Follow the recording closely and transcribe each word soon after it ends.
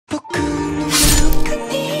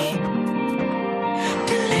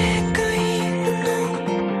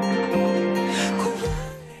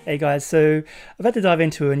Hey guys, so I've had to dive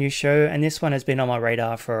into a new show, and this one has been on my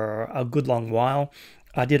radar for a good long while.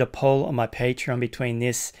 I did a poll on my Patreon between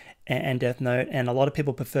this and Death Note, and a lot of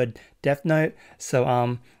people preferred Death Note, so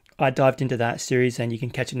I dived into that series, and you can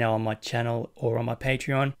catch it now on my channel or on my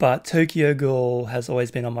Patreon. But Tokyo Ghoul has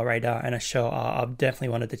always been on my radar, and a show I've definitely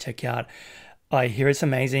wanted to check out. I hear it's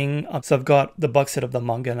amazing. So I've got the box set of the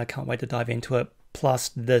manga, and I can't wait to dive into it, plus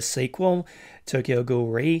the sequel, Tokyo Ghoul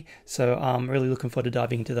Rize. So I'm really looking forward to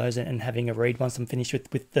diving into those and having a read once I'm finished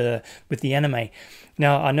with the anime.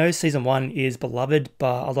 Now, I know season 1 is beloved,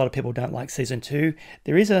 but a lot of people don't like season 2.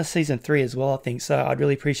 There is a season 3 as well, I think, so I'd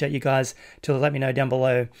really appreciate you guys to let me know down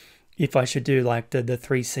below if I should do like the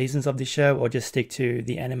 3 seasons of this show or just stick to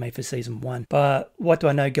the anime for season 1. But what do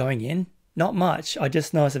I know going in? Not much. I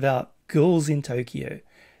just know it's about ghouls in Tokyo,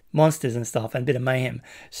 monsters and stuff, and a bit of mayhem.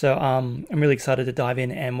 So I'm really excited to dive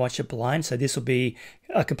in and watch it blind. So this will be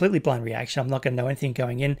a completely blind reaction. I'm not going to know anything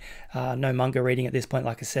going in. No manga reading at this point,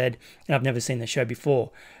 like I said, and I've never seen the show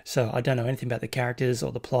before, so I don't know anything about the characters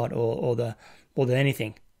or the plot or the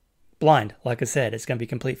anything. Blind, like I said, it's going to be a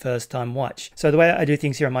complete first time watch. So the way I do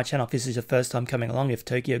things here on my channel, if this is your first time coming along, if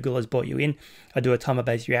Tokyo Ghoul has brought you in, I do a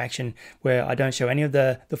timer-based reaction where I don't show any of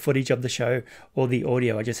the footage of the show or the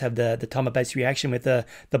audio. I just have the timer-based reaction with the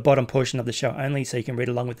bottom portion of the show only, so you can read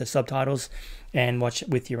along with the subtitles and watch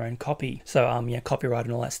with your own copy. So yeah, copyright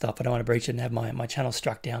and all that stuff. I don't want to breach it and have my channel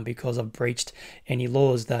struck down because I've breached any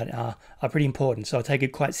laws that are pretty important. So I take it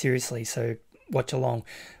quite seriously. So watch along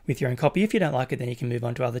with your own copy. If you don't like it, then you can move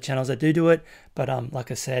on to other channels that do it. But like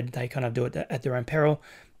I said, they kind of do it at their own peril,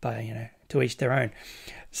 but to each their own.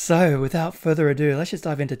 So without further ado, let's just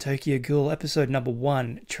dive into Tokyo Ghoul episode number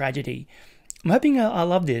 1, Tragedy. I'm hoping I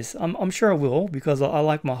love this. I'm sure I will, because I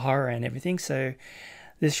like my horror and everything, so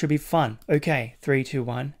this should be fun. Okay, 3, 2,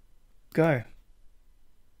 1, go.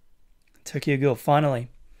 Tokyo Ghoul, finally.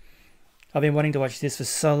 I've been wanting to watch this for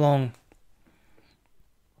so long.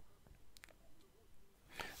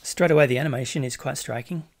 Straight away, the animation is quite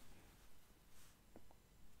striking.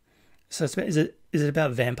 So is it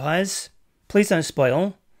about vampires? Please don't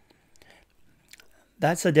spoil.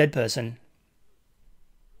 That's a dead person.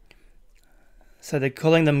 So they're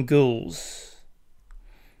calling them ghouls.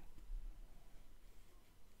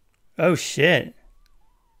 Oh shit.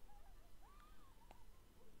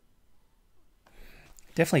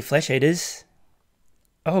 Definitely flesh eaters.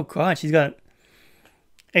 Oh god, she's got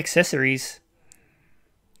accessories.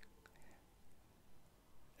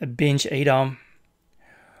 A binge eater.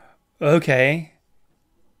 Okay.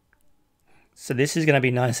 So this is going to be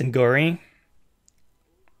nice and gory.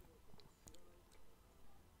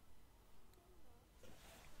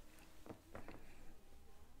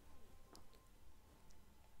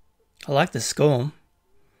 I like the skull.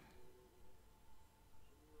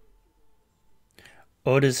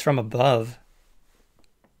 Orders from above.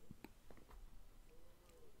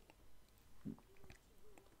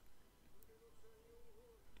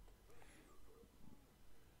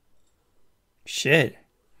 Shit.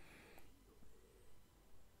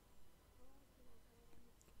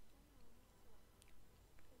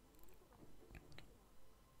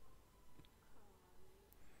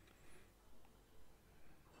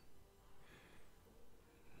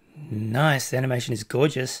 Nice, the animation is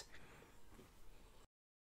gorgeous.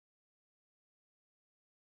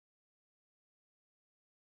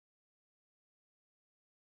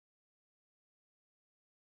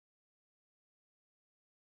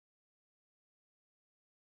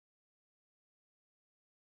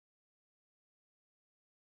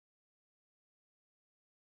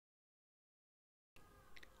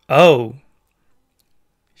 Oh,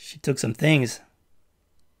 she took some things.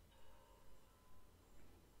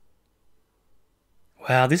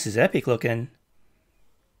 Wow, this is epic looking.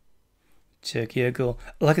 Tokyo Ghoul.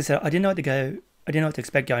 Like I said, I didn't know what to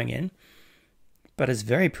expect going in, but it's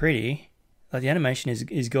very pretty. Like the animation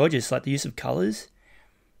is gorgeous. Like the use of colors.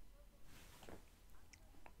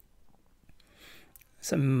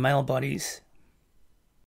 Some male bodies.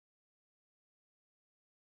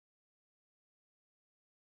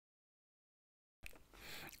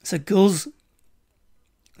 So ghouls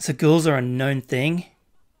are a known thing.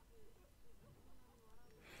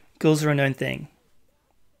 Ghouls are a known thing.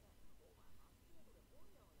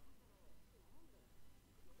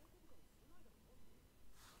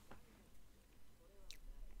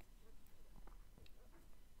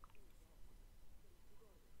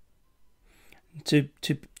 Too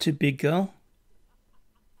big girl.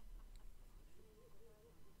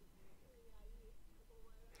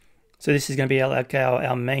 So this is going to be like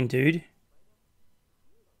our main dude.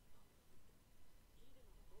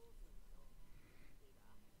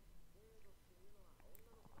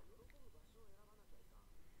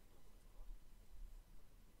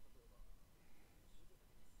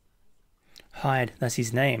 Hyde, that's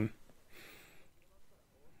his name.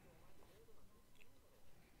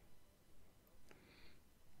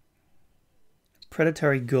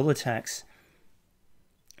 Predatory ghoul attacks.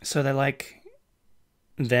 So they're like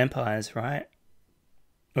vampires, right?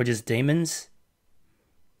 Or just demons?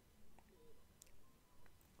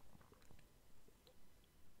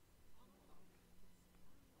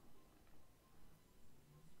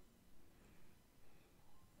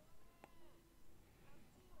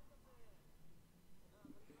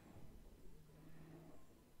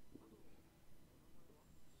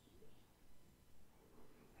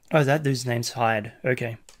 Oh, that dude's name's Hyde.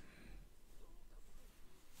 Okay.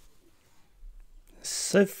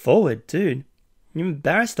 So forward, dude. You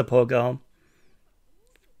embarrassed the poor girl.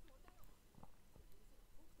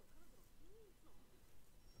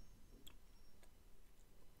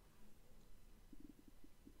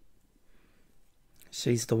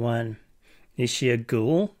 She's the one. Is she a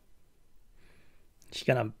ghoul? Is she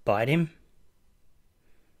gonna bite him?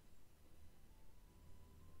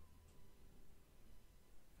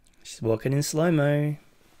 She's walking in slow-mo.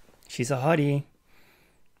 She's a hottie.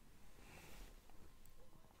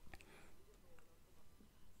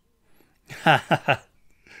 Ha ha ha.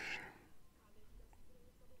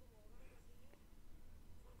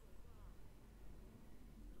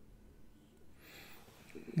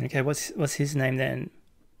 Okay, what's his name then?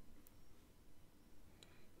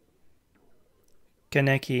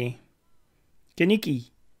 Kaneki.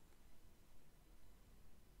 Kaneki.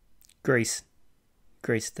 Grease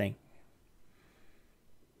thing.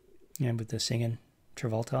 Yeah, with the singing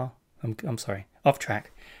Travolta. I'm sorry. Off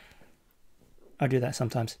track. I do that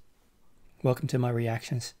sometimes. Welcome to my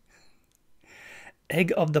reactions.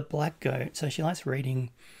 Egg of the Black Goat. So she likes reading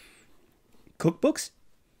cookbooks?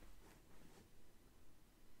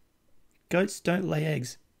 Goats don't lay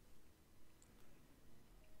eggs.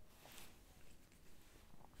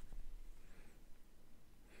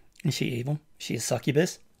 Is she evil? Is she a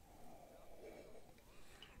succubus?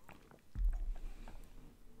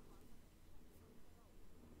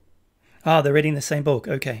 Ah, they're reading the same book.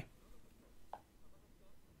 Okay.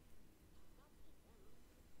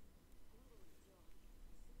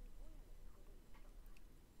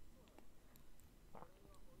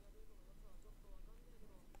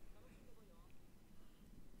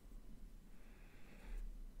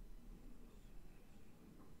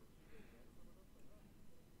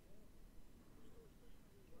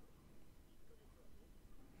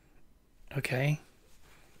 Okay.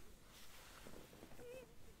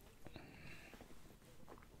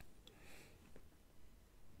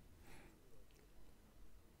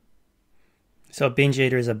 So a binge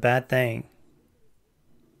eater is a bad thing.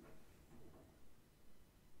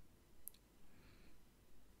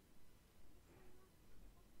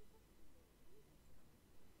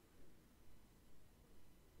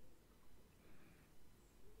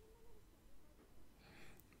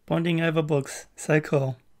 Bonding over books. So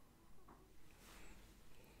cool.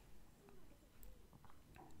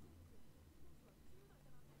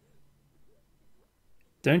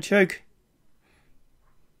 Don't choke.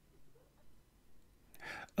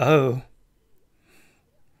 Oh.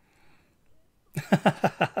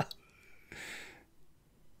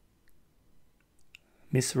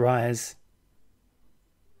 Miss Rize.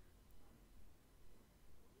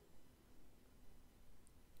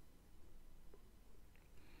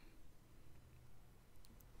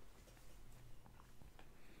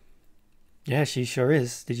 Yeah, she sure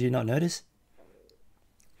is. Did you not notice?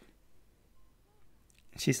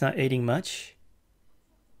 She's not eating much.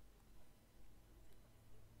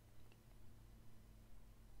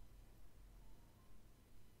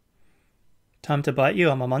 Time to bite you,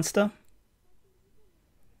 I'm a monster.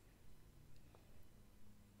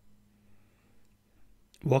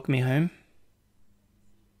 Walk me home.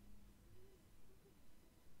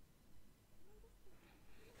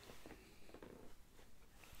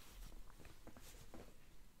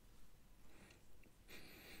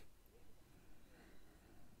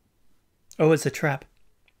 Oh, it's a trap.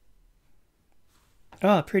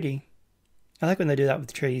 Oh, pretty. I like when they do that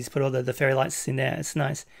with trees. Put all the fairy lights in there. It's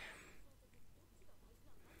nice.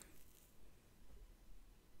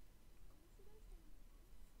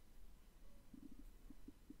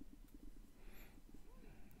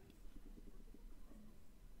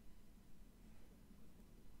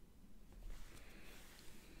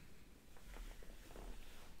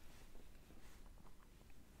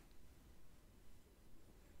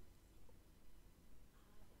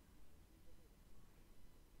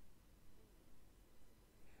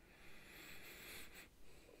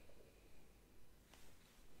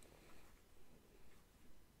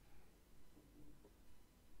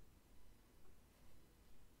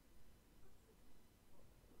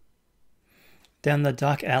 Down the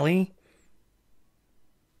dark alley?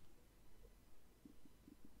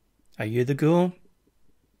 Are you the ghoul?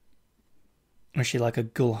 Or is she like a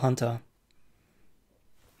ghoul hunter?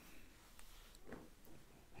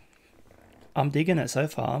 I'm digging it so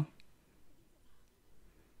far.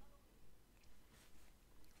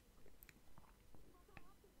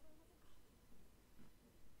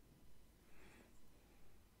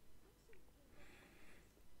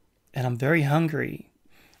 And I'm very hungry.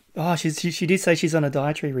 Oh, she did say she's on a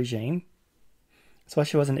dietary regime. That's why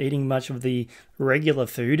she wasn't eating much of the regular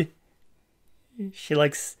food. She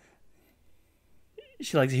likes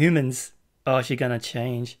humans. Oh, is she gonna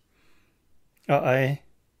change? Uh-oh.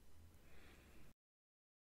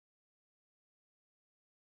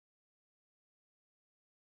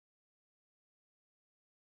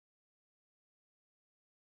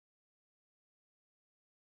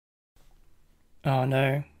 Oh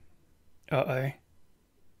no. Uh-oh.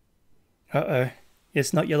 Uh-oh.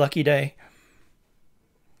 It's not your lucky day.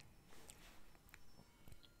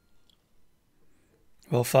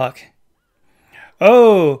 Well, fuck.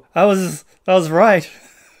 Oh, I was right.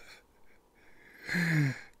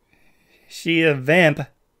 She a vamp.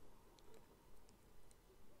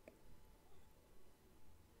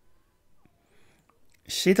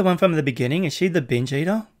 Is she the one from the beginning? Is she the binge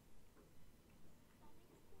eater?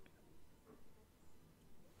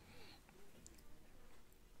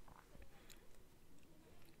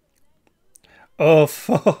 Oh,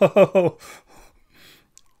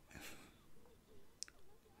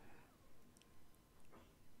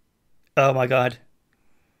 oh my god.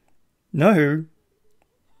 No.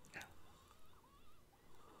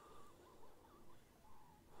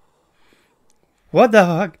 What the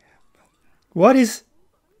fuck? What is...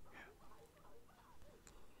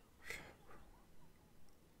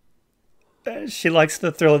 she likes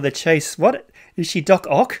the thrill of the chase. What? Is she Doc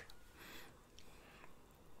Ock?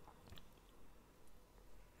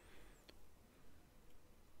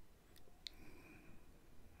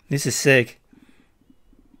 This is sick.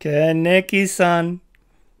 Kaneki-san.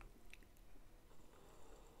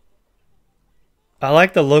 I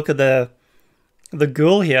like the look of the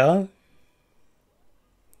ghoul here.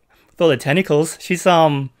 With all the tentacles. She's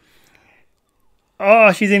oh,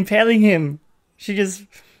 she's impaling him. She's just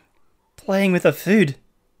playing with her food.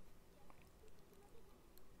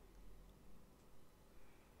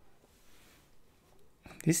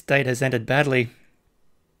 This date has ended badly.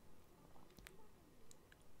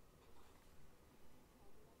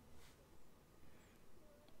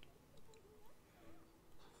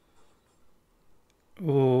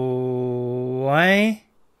 Why?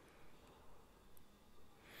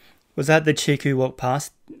 Was that the chick who walked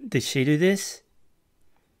past? Did she do this?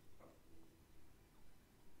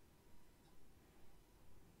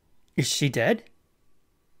 Is she dead?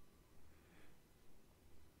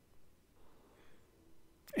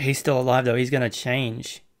 He's still alive though. He's gonna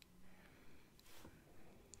change.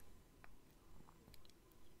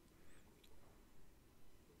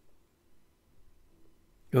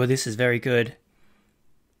 Oh, this is very good.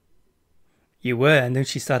 You were, and then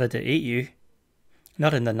she started to eat you.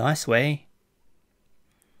 Not in the nice way.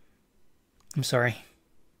 I'm sorry.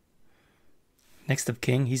 Next of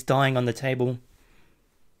kin, he's dying on the table.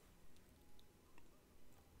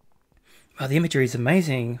 Wow, the imagery is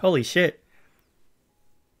amazing. Holy shit.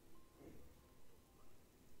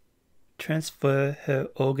 Transfer her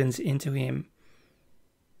organs into him.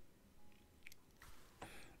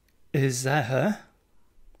 Is that her?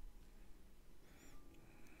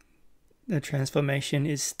 The transformation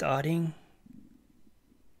is starting.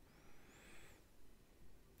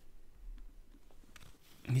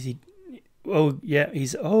 Is he... oh, yeah,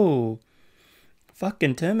 he's... oh.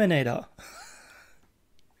 Fucking Terminator.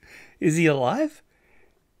 Is he alive?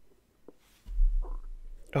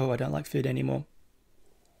 Oh, I don't like food anymore.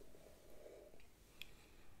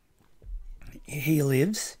 He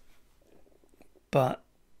lives, but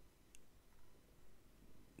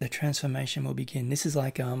the transformation will begin. This is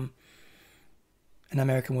like an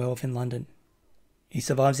American Werewolf in London. He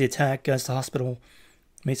survives the attack, goes to hospital,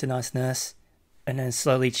 meets a nice nurse, and then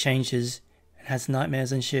slowly changes and has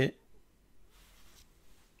nightmares and shit.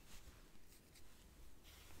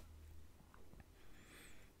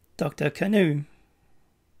 Dr. Canoe.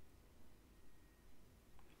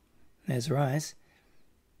 There's Rize.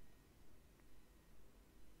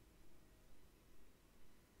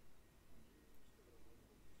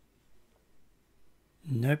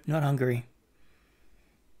 Nope, not hungry.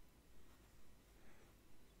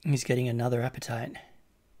 He's getting another appetite.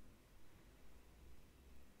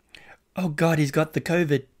 Oh god, he's got the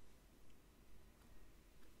COVID.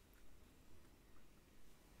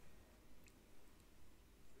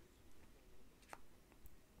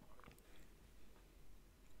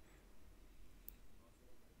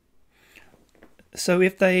 So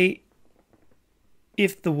if the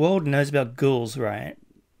world knows about ghouls, right?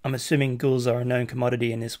 I'm assuming ghouls are a known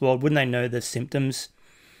commodity in this world. Wouldn't they know the symptoms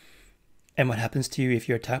and what happens to you if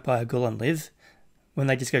you're attacked by a ghoul and live? When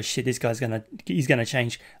they just go, shit, this guy's he's gonna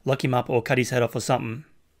change, lock him up or cut his head off or something.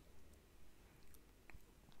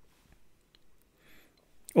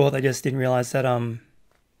 Or they just didn't realize that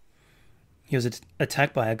he was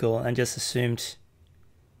attacked by a ghoul and just assumed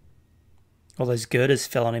all those girders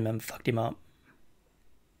fell on him and fucked him up.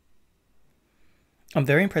 I'm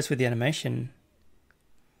very impressed with the animation.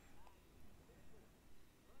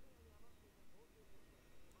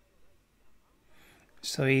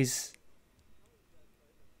 So he's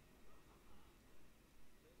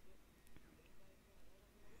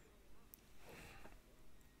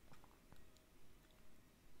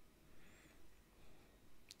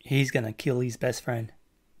gonna kill his best friend.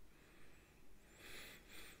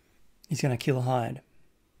 He's gonna kill Hyde.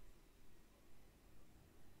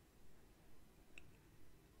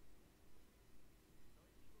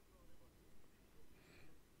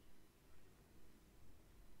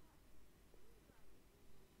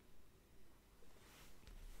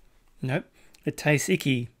 Nope, it tastes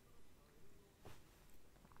icky.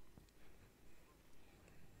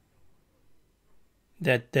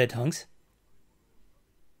 Their tongues.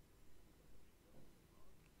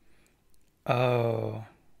 Oh.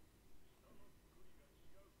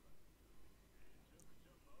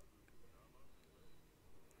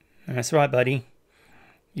 That's right, buddy.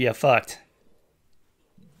 You're fucked.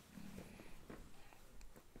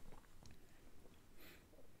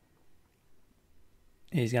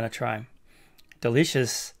 He's gonna try.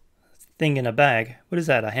 Delicious thing in a bag. What is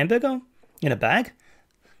that, a hamburger? In a bag?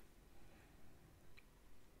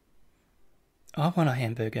 I want a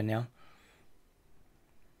hamburger now.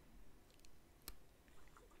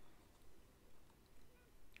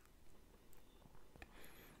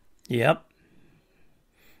 Yep.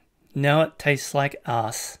 Now it tastes like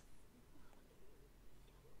ass.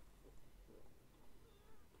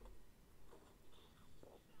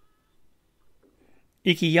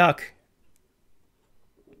 Icky yuck.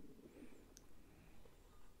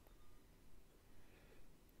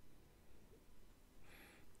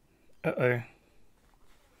 Uh-oh.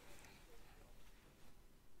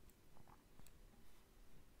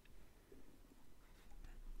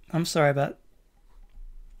 I'm sorry, but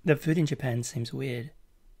the food in Japan seems weird.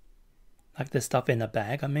 Like the stuff in the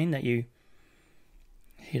bag, I mean, that you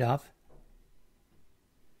heat up.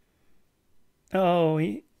 Oh,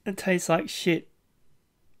 it tastes like shit.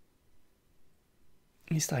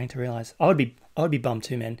 He's starting to realize. I would be bummed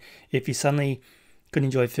too, man, if you suddenly couldn't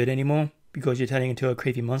enjoy food anymore because you're turning into a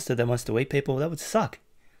creepy monster that wants to eat people. That would suck.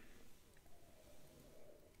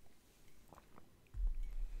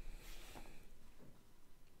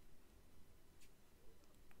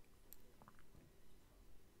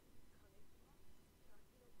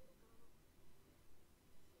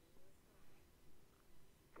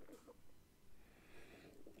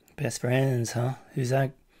 Best friends, huh? Who's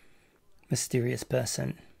that mysterious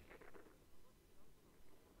person?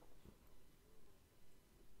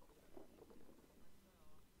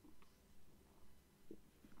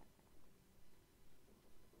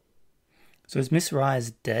 So is Miss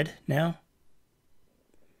Rize dead now?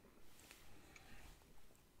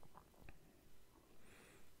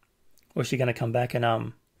 Or is she going to come back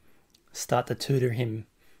and start to tutor him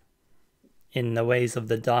in the ways of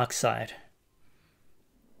the dark side?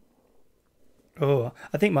 Oh,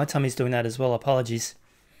 I think my tummy's doing that as well. Apologies.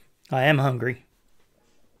 I am hungry.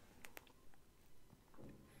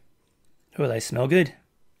 Oh, they smell good.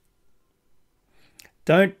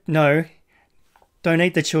 Don't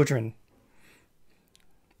eat the children.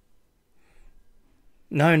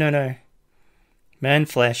 No. Man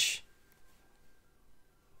flesh.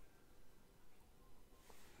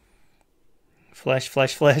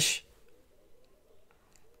 Flesh.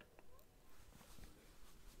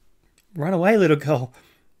 Run away, little girl.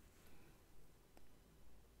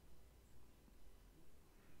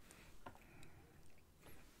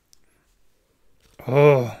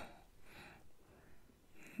 Oh.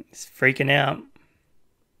 It's freaking out.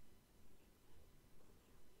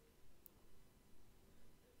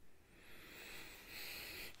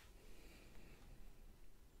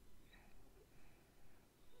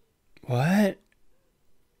 What?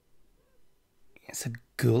 It's a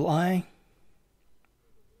ghoul eye?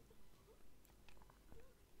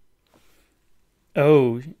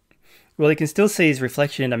 Oh, well, he can still see his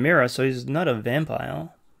reflection in a mirror, so he's not a vampire.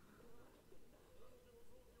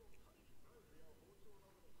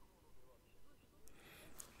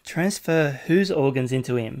 Transfer whose organs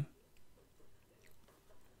into him?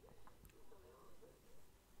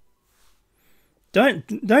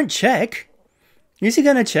 Don't check. Is he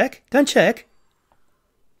gonna check? Don't check.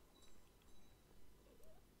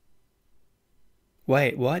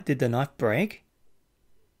 Wait, what? Did the knife break?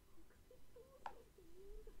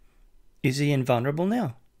 Is he invulnerable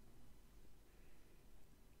now?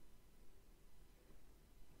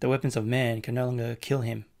 The weapons of man can no longer kill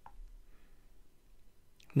him.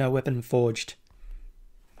 No weapon forged.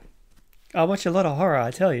 I watch a lot of horror,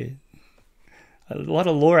 I tell you. A lot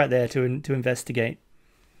of lore out there to investigate.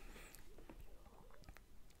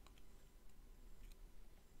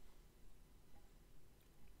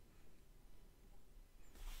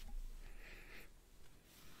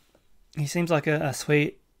 He seems like a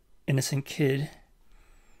sweet, innocent kid.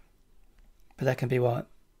 But that can be what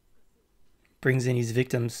brings in his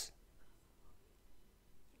victims.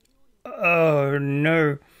 Oh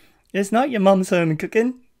no. It's not your mum's home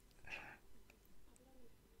cooking.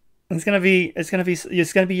 It's gonna be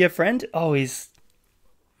your friend? Oh, it's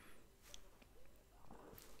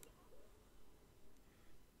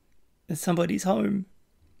somebody's home.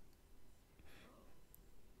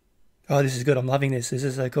 Oh, this is good. I'm loving this. This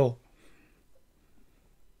is so cool.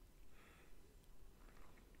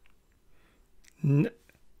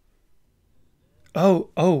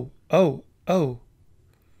 Oh.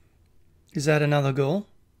 Is that another ghoul?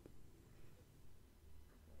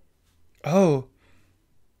 Oh,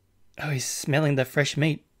 he's smelling the fresh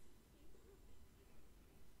meat.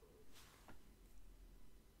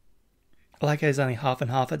 I like how it's only half and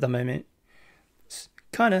half at the moment. It's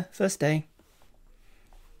kinda first day.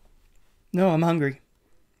 No, I'm hungry.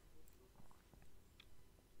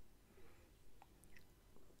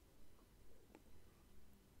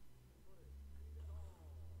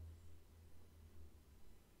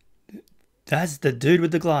 That's the dude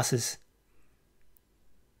with the glasses.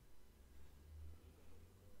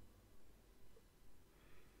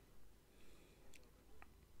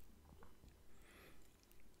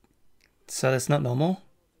 So that's not normal?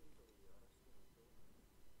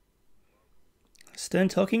 Stern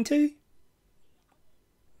talking to?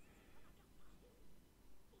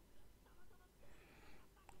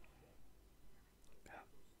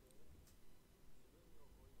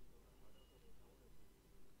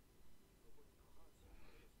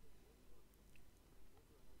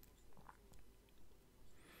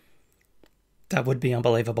 That would be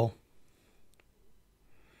unbelievable.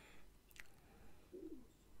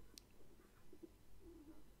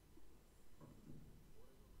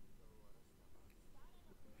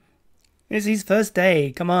 It's his first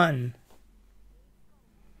day, come on.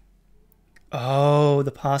 Oh,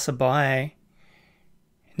 the passerby.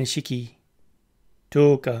 Nishiki.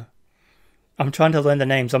 Toka. I'm trying to learn the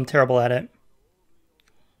names, I'm terrible at it.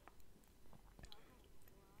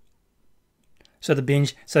 So the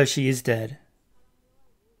binge, so she is dead.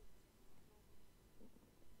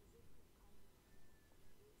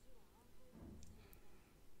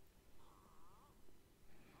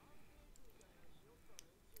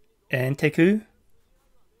 And Teku?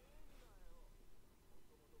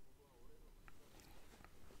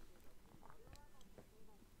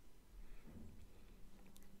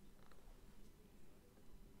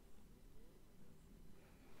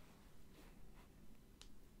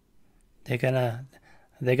 They're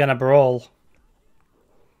gonna brawl.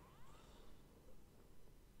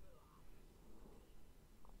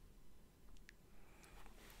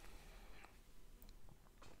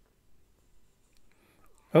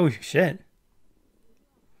 Oh shit.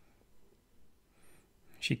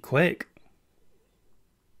 She quick.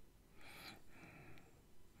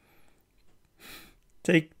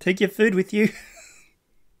 Take your food with you.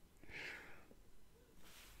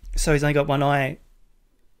 So he's only got one eye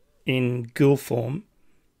in ghoul form.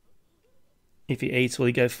 If he eats, will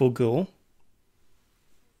he go full ghoul?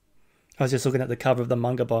 I was just looking at the cover of the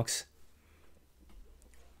manga box.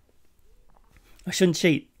 I shouldn't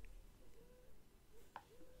cheat.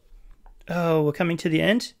 Oh, we're coming to the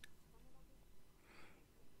end?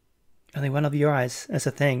 Only one of your eyes. That's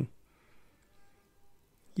a thing.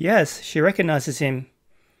 Yes, she recognizes him.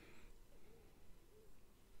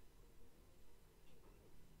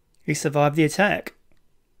 He survived the attack.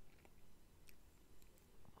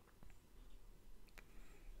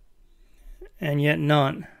 And yet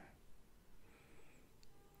not.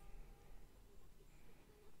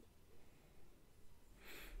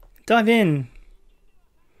 Dive in.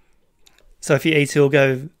 So if he eats, he'll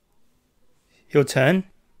turn.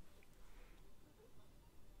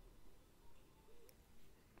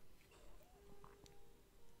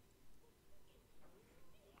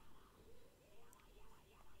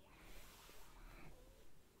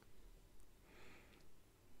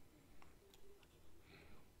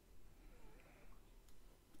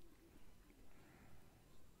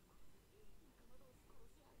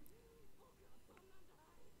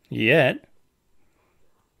 Yet.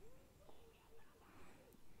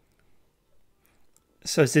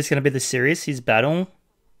 So is this going to be the series, his battle?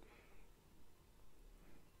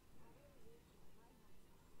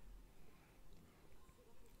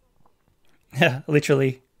 Yeah,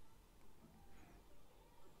 literally.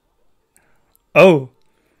 Oh.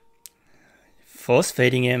 Force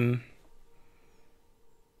feeding him.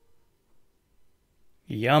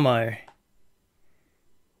 Yummo.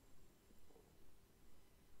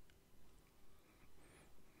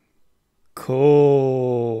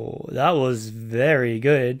 Cool. That was very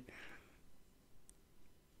good.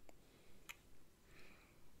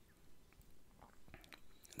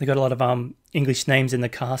 They got a lot of English names in the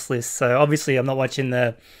cast list, so obviously I'm not watching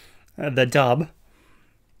the dub.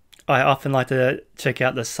 I often like to check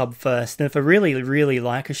out the sub first, and if I really, really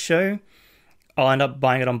like a show, I'll end up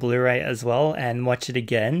buying it on Blu-ray as well and watch it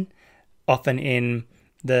again, often in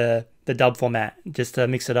the dub format, just to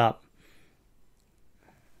mix it up.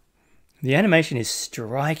 The animation is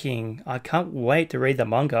striking. I can't wait to read the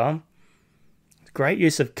manga. Great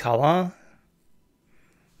use of color.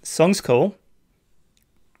 The song's cool.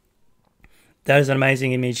 That is an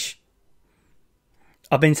amazing image.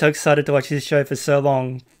 I've been so excited to watch this show for so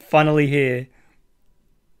long. Finally here.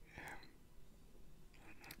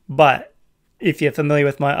 But if you're familiar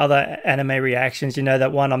with my other anime reactions, you know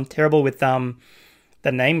that one, I'm terrible with the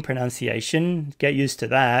name pronunciation. Get used to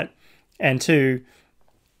that. And two,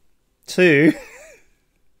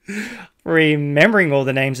 remembering all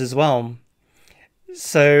the names as well.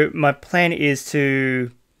 So my plan is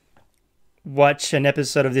to watch an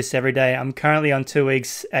episode of this every day. I'm currently on 2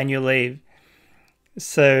 weeks annual leave.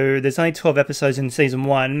 So there's only 12 episodes in season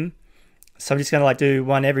 1. So I'm just going to do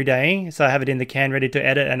one every day. So I have it in the can ready to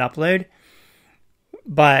edit and upload.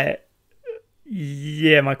 But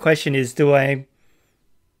yeah, my question is, do I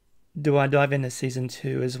dive into season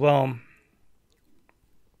 2 as well?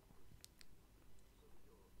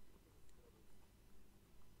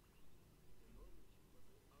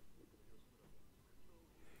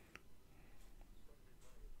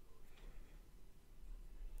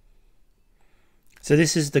 So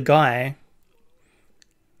this is the guy.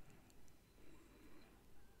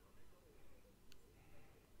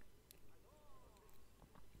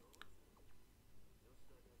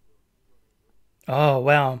 Oh,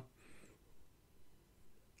 wow.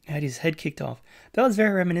 Had his head kicked off. That was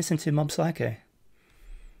very reminiscent to Mob Psycho.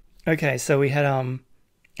 Okay, so we had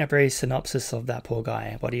a brief synopsis of that poor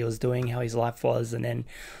guy, what he was doing, how his life was, and then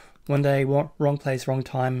one day, wrong place, wrong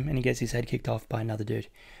time, and he gets his head kicked off by another dude.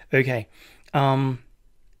 Okay, let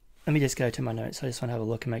me just go to my notes. I just want to have a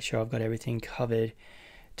look and make sure I've got everything covered.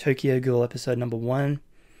 Tokyo Ghoul episode number 1.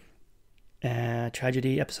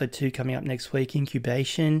 Tragedy episode 2 coming up next week.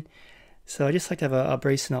 Incubation. So I just like to have a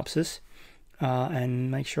brief synopsis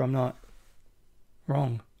and make sure I'm not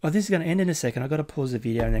wrong. Oh, this is going to end in a second. I've got to pause the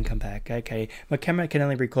video and then come back. Okay, my camera can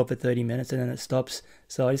only record for 30 minutes and then it stops.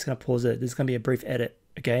 So I'm just going to pause it. This is going to be a brief edit.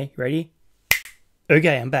 Okay, ready?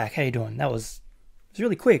 Okay, I'm back. How you doing? It was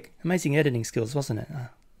really quick. Amazing editing skills, wasn't it?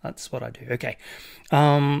 That's what I do. Okay.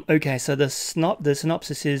 Okay, so the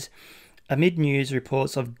synopsis is, amid news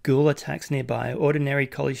reports of ghoul attacks nearby, ordinary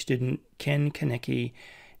college student Ken Kaneki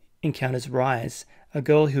encounters Rize, a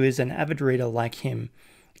girl who is an avid reader like him,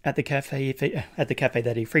 at the cafe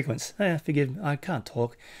that he frequents. I can't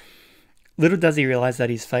talk. Little does he realize that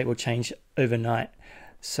his fate will change overnight.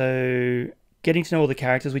 So, getting to know all the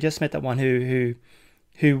characters, we just met that one who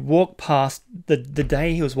walked past the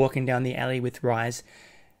day he was walking down the alley with Rize.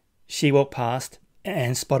 She walked past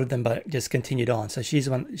and spotted them, but just continued on. So she's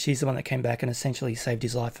the one that came back and essentially saved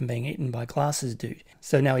his life from being eaten by glasses dude.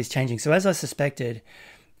 So now he's changing. So as I suspected,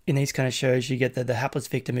 in these kind of shows, you get the hapless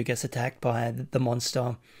victim who gets attacked by the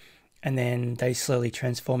monster, and then they slowly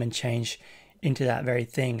transform and change into that very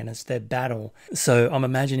thing, and it's their battle. So I'm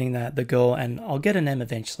imagining that the girl, and I'll get a name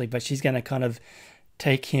eventually, but she's going to kind of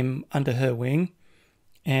take him under her wing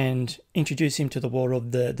and introduce him to the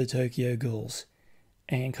world of the Tokyo ghouls.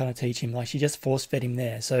 And kind of teach him, she just force fed him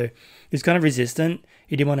there. So he was kind of resistant.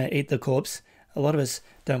 He didn't want to eat the corpse. A lot of us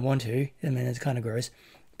don't want to. I mean, it's kind of gross.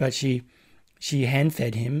 But she hand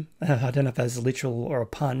fed him. I don't know if that's literal or a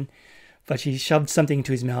pun, but she shoved something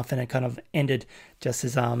into his mouth, and it kind of ended just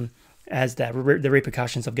as the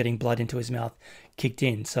repercussions of getting blood into his mouth kicked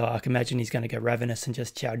in. So I can imagine he's going to go ravenous and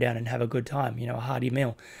just chow down and have a good time, a hearty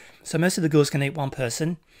meal. So most of the ghouls can eat one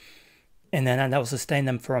person, and then that will sustain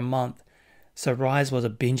them for a month. So Rize was a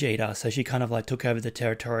binge eater, so she kind of took over the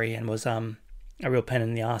territory and was a real pain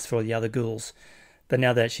in the ass for all the other ghouls. But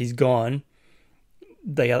now that she's gone,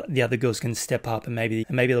 the other ghouls can step up, and maybe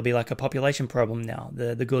there'll be a population problem now.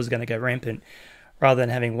 The ghouls are going to go rampant. rather than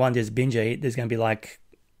having one just binge eat, there's going to be like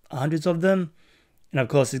hundreds of them. And of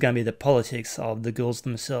course, there's going to be the politics of the ghouls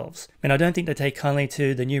themselves. And I don't think they take kindly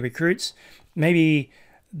to the new recruits. Maybe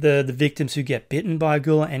the victims who get bitten by a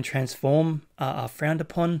ghoul and transform are frowned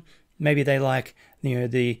upon. Maybe they like, you know,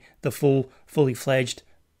 the fully fledged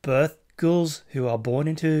birth ghouls who are born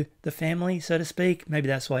into the family, so to speak. Maybe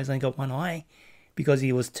that's why he's only got one eye, because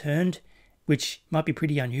he was turned, which might be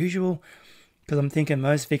pretty unusual. Because I'm thinking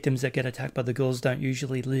most victims that get attacked by the ghouls don't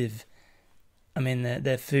usually live. I mean,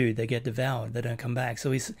 they're food, they get devoured, they don't come back.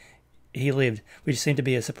 So he lived, which seemed to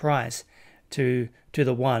be a surprise to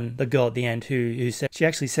the girl at the end who said, she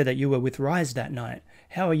actually said that you were with Rize that night.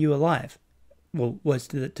 How are you alive? Well, words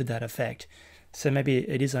to that effect. So maybe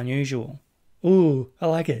it is unusual. Ooh, I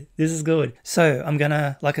like it. This is good. So I'm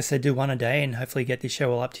gonna, like I said, do one a day and hopefully get this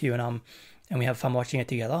show all up to you and we have fun watching it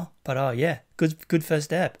together. But oh yeah, good first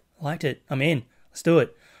step. I liked it. I'm in. Let's do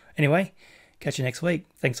it. Anyway, catch you next week.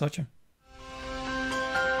 Thanks for watching.